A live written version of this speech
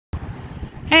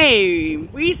Hey,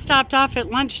 we stopped off at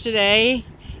lunch today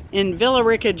in Villa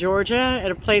Rica, Georgia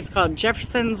at a place called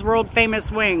Jefferson's World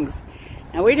Famous Wings.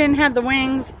 Now we didn't have the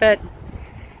wings, but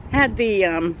had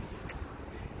the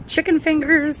chicken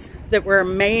fingers that were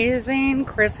amazing.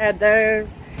 Chris had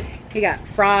those. He got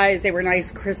fries. They were nice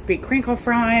crispy crinkle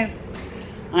fries.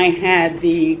 I had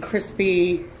the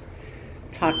crispy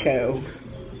taco,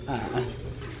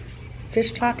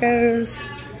 fish tacos.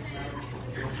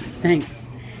 Thanks.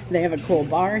 They have a cool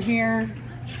bar here.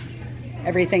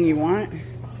 Everything you want.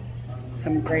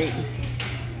 Some great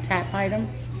tap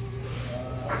items.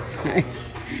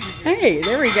 Hey,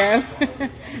 there we go.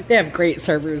 They have great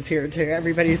servers here too.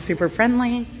 Everybody's super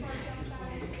friendly.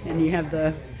 And you have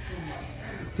the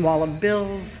wall of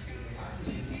bills.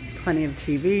 Plenty of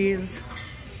TVs.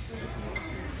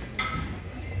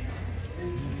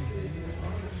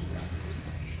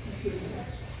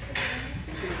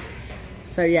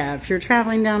 So yeah, if you're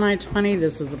traveling down I-20,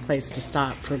 this is a place to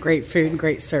stop for great food,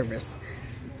 great service.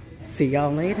 See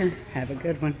y'all later. Have a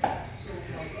good one.